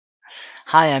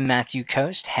Hi, I'm Matthew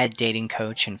Coast, head dating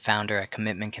coach and founder at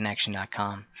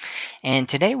commitmentconnection.com. And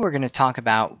today we're going to talk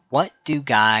about what do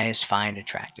guys find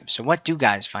attractive. So, what do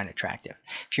guys find attractive?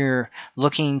 If you're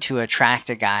looking to attract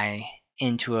a guy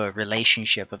into a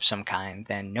relationship of some kind,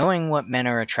 then knowing what men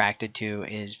are attracted to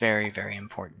is very, very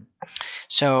important.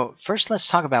 So, first, let's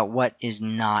talk about what is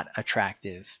not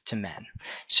attractive to men.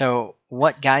 So,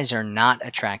 what guys are not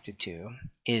attracted to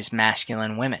is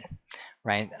masculine women,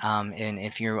 right? And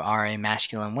if you are a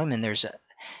masculine woman, there's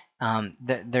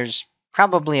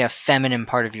probably a feminine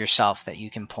part of yourself that you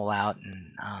can pull out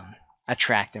and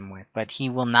attract him with, but he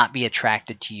will not be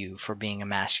attracted to you for being a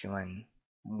masculine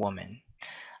woman.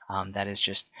 That is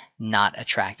just not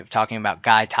attractive. Talking about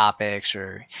guy topics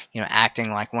or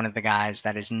acting like one of the guys,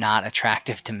 that is not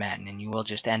attractive to men, and you will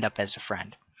just end up as a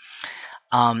friend.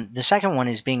 The second one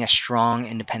is being a strong,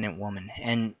 independent woman,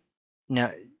 and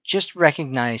no, just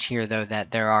recognize here, though,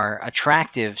 that there are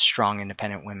attractive, strong,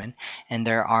 independent women, and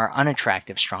there are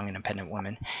unattractive, strong, independent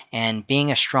women. And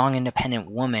being a strong, independent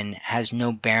woman has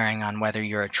no bearing on whether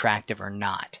you're attractive or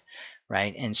not,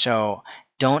 right? And so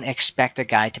don't expect a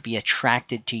guy to be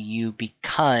attracted to you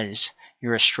because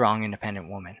you're a strong, independent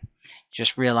woman.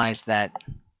 Just realize that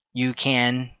you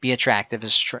can be attractive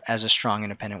as a strong,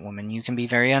 independent woman. You can be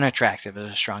very unattractive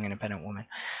as a strong, independent woman,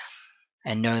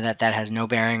 and know that that has no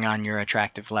bearing on your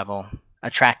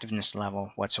attractiveness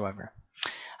level whatsoever.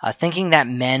 Thinking that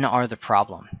men are the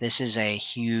problem. This is a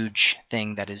huge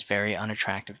thing that is very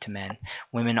unattractive to men.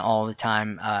 Women all the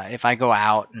time. If I go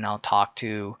out and I'll talk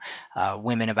to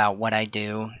women about what I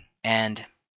do, and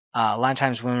a lot of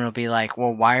times women will be like,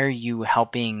 "Well, why are you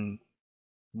helping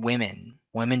women?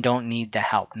 Women don't need the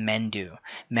help. Men do.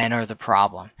 Men are the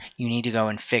problem. You need to go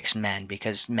and fix men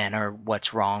because men are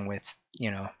what's wrong with,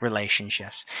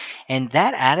 relationships." And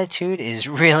that attitude is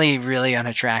really, really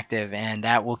unattractive, and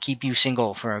that will keep you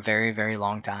single for a very, very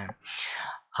long time.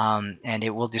 And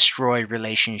it will destroy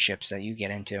relationships that you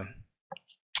get into.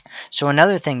 So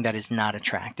another thing that is not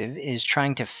attractive is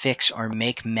trying to fix or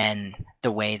make men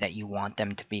the way that you want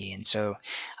them to be. And so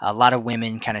a lot of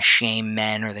women kind of shame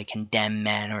men, or they condemn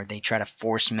men, or they try to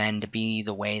force men to be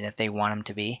the way that they want them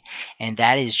to be. And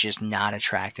that is just not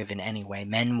attractive in any way.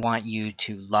 Men want you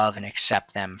to love and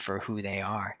accept them for who they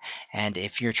are. And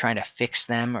if you're trying to fix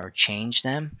them or change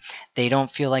them, they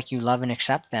don't feel like you love and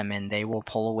accept them, and they will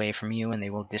pull away from you and they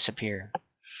will disappear.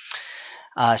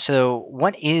 So,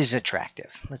 what is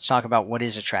attractive? Let's talk about what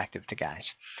is attractive to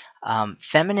guys.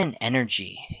 Feminine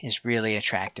energy is really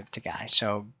attractive to guys.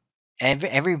 So,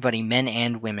 everybody, men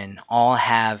and women, all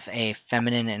have a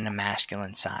feminine and a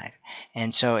masculine side.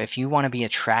 And so, if you want to be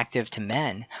attractive to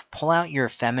men, pull out your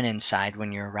feminine side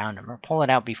when you're around them, or pull it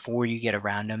out before you get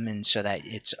around them, and so that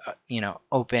it's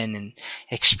open and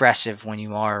expressive when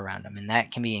you are around them. And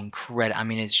that can be incredible. I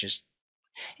mean, it's just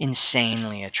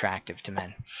insanely attractive to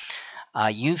men.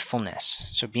 Youthfulness,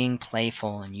 so being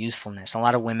playful and youthfulness. A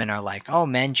lot of women are like, "Oh,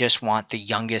 men just want the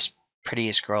youngest,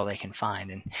 prettiest girl they can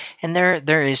find," and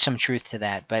there is some truth to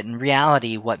that. But in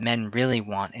reality, what men really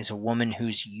want is a woman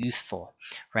who's youthful,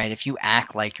 right? If you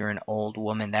act like you're an old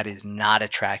woman, that is not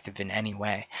attractive in any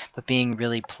way. But being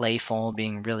really playful,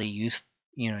 being really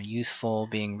youthful,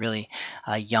 being really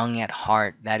young at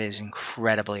heart, that is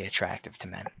incredibly attractive to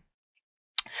men.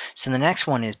 So the next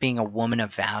one is being a woman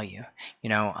of value. You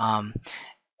know,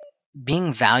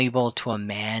 being valuable to a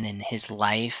man in his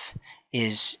life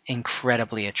is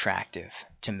incredibly attractive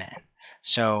to men.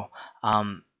 So,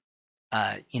 um,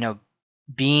 you know,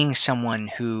 being someone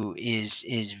who is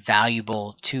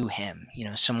valuable to him,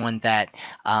 someone that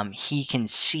he can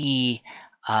see,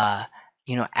 uh,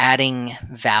 adding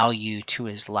value to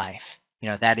his life.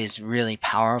 That is really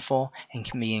powerful and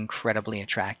can be incredibly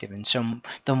attractive. And so,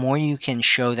 the more you can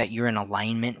show that you're in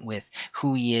alignment with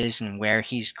who he is and where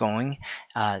he's going,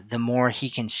 the more he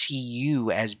can see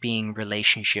you as being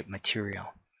relationship material.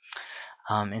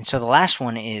 And so the last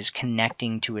one is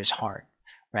connecting to his heart,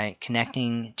 right?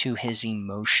 Connecting to his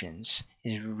emotions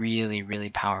is really,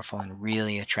 really powerful and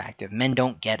really attractive. Men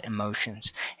don't get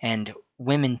emotions, and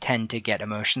women tend to get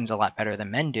emotions a lot better than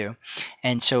men do.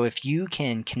 And so if you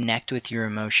can connect with your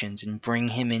emotions and bring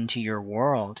him into your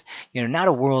world, not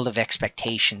a world of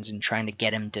expectations and trying to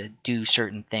get him to do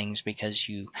certain things because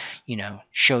you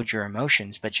showed your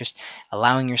emotions, but just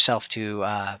allowing yourself to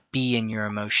be in your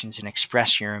emotions and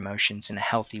express your emotions in a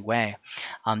healthy way,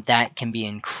 that can be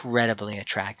incredibly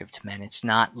attractive to men. It's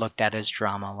not looked at as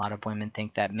drama. A lot of women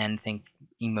think that men think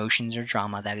emotions are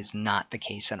drama. That is not the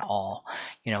case at all.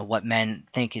 What men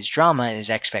think is drama is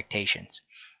expectations.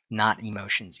 not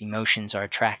emotions. Emotions are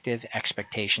attractive,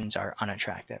 expectations are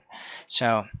unattractive.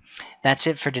 So that's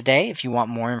it for today. If you want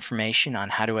more information on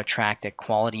how to attract a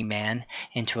quality man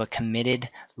into a committed,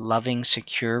 loving,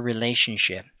 secure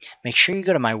relationship, make sure you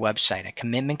go to my website at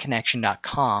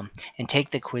commitmentconnection.com and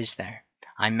take the quiz there.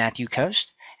 I'm Matthew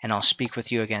Coast, and I'll speak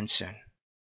with you again soon.